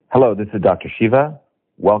Hello, this is Dr. Shiva.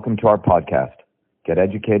 Welcome to our podcast, Get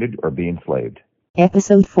Educated or Be Enslaved.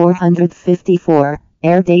 Episode 454,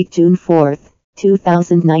 air date June 4th,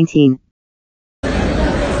 2019.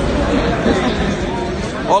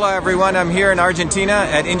 Hola everyone, I'm here in Argentina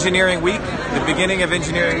at Engineering Week, the beginning of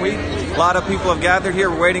Engineering Week. A lot of people have gathered here.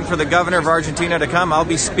 We're waiting for the governor of Argentina to come. I'll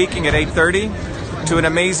be speaking at 8:30 to an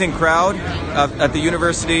amazing crowd at the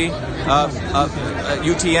University of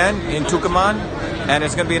UTN in Tucumán, and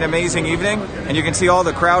it's going to be an amazing evening. And you can see all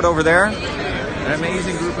the crowd over there. An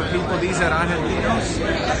amazing group of people. These are Argentinos.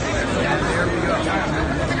 And there we go.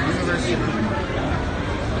 University of